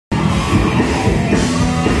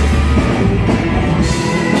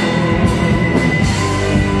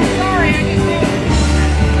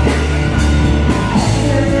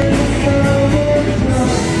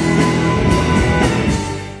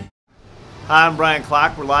Hi, I'm Brian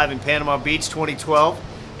Klock. We're live in Panama Beach 2012,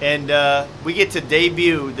 and we get to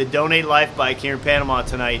debut the Donate Life bike here in Panama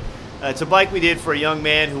tonight. It's a bike we did for a young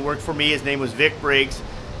man who worked for me. His name was Vic Briggs.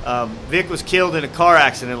 Vic was killed in a car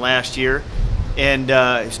accident last year, and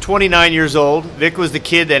he's 29 years old. Vic was the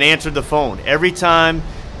kid that answered the phone. Every time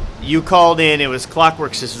you called in, it was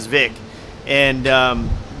Clockworks, this is Vic. And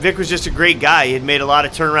Vic was just a great guy. He had made a lot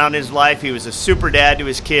of turnaround in his life. He was a super dad to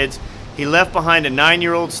his kids. He left behind a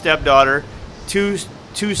 9-year-old stepdaughter, two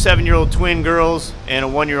 7-year-old twin girls, and a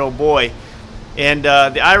 1-year-old boy. And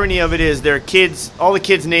the irony of it is their kids, all the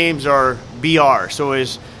kids' names are BR. So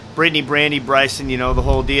is Brittany, Brandy, Bryson, you know, the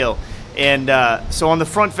whole deal. And so on the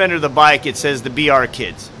front fender of the bike, it says the BR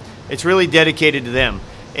kids. It's really dedicated to them.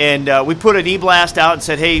 And we put an e-blast out and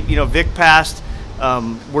said, hey, you know, Vic passed.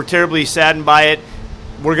 We're terribly saddened by it.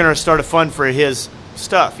 We're going to start a fund for his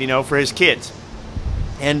stuff, you know, for his kids.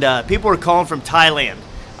 And people were calling from Thailand,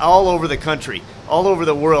 all over the country, all over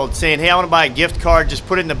the world, saying, hey, I want to buy a gift card, just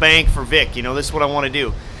put it in the bank for Vic, you know, this is what I want to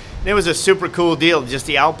do. And it was a super cool deal, just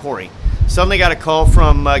the outpouring. Suddenly got a call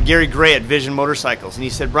from Gary Gray at Vision Motorcycles, and he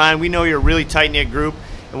said, Brian, we know you're a really tight-knit group,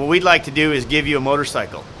 and what we'd like to do is give you a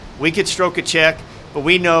motorcycle. We could stroke a check, but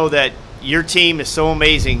we know that your team is so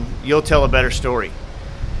amazing, you'll tell a better story.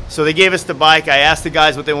 So they gave us the bike. I asked the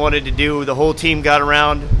guys what they wanted to do. The whole team got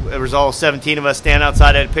around. There was all 17 of us standing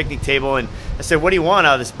outside at a picnic table, and I said, what do you want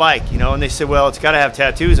out of this bike? You know, and they said, well, it's got to have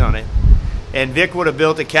tattoos on it. And Vic would have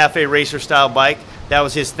built a cafe racer style bike. That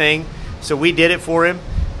was his thing. So we did it for him.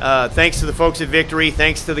 Thanks to the folks at Victory.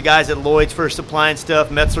 Thanks to the guys at Lloyd's for supplying stuff.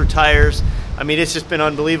 Metzler tires. I mean, it's just been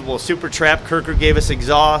unbelievable. Super Trap Kirker gave us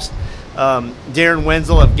exhaust. Darren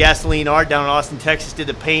Wenzel of Gasoline Art down in Austin, Texas did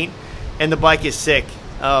the paint. And the bike is sick.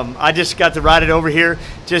 I just got to ride it over here,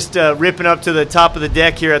 just ripping up to the top of the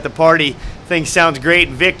deck here at the party. Thing sounds great.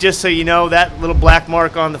 And Vic, just so you know, that little black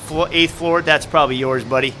mark on the 8th floor, that's probably yours,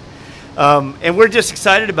 buddy. And we're just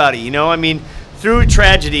excited about it, you know. I mean, through a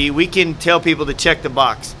tragedy, we can tell people to check the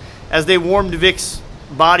box. As they warmed Vic's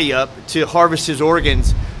body up to harvest his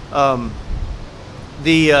organs,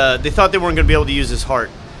 they thought they weren't going to be able to use his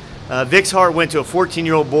heart. Vic's heart went to a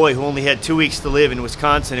 14-year-old boy who only had 2 weeks to live in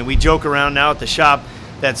Wisconsin, and we joke around now at the shop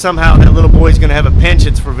that somehow that little boy's going to have a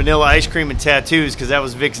penchant for vanilla ice cream and tattoos, because that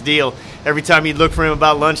was Vic's deal. Every time you'd look for him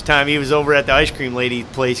about lunchtime, he was over at the ice cream lady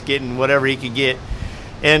place getting whatever he could get.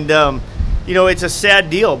 And, you know, it's a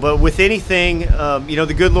sad deal, but with anything, you know,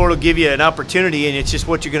 the good Lord will give you an opportunity, and it's just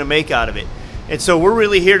what you're going to make out of it. And so we're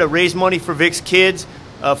really here to raise money for Vic's kids,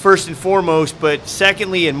 first and foremost, but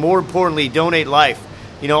secondly and more importantly, donate life.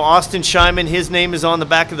 You know, Austin Scheinman, his name is on the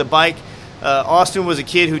back of the bike. Austin was a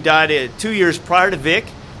kid who died 2 years prior to Vic.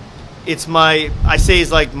 It's I say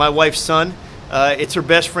he's like my wife's son. It's her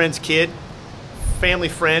best friend's kid, family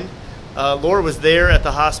friend. Laura was there at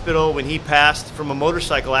the hospital when he passed from a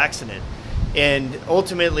motorcycle accident. And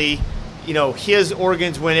ultimately, you know, his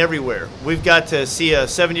organs went everywhere. We've got to see a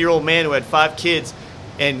 70-year-old man who had 5 kids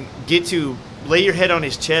and get to lay your head on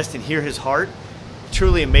his chest and hear his heart.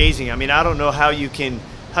 Truly amazing. I mean, I don't know how you can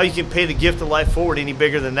pay the gift of life forward any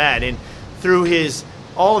bigger than that. And through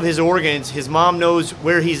all of his organs, his mom knows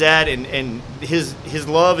where he's at, and his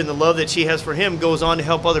love and the love that she has for him goes on to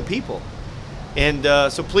help other people. And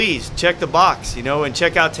so please check the box, you know, and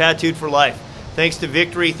check out Tattooed for Life. Thanks to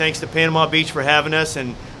Victory, thanks to Panama Beach for having us,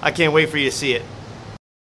 and I can't wait for you to see it.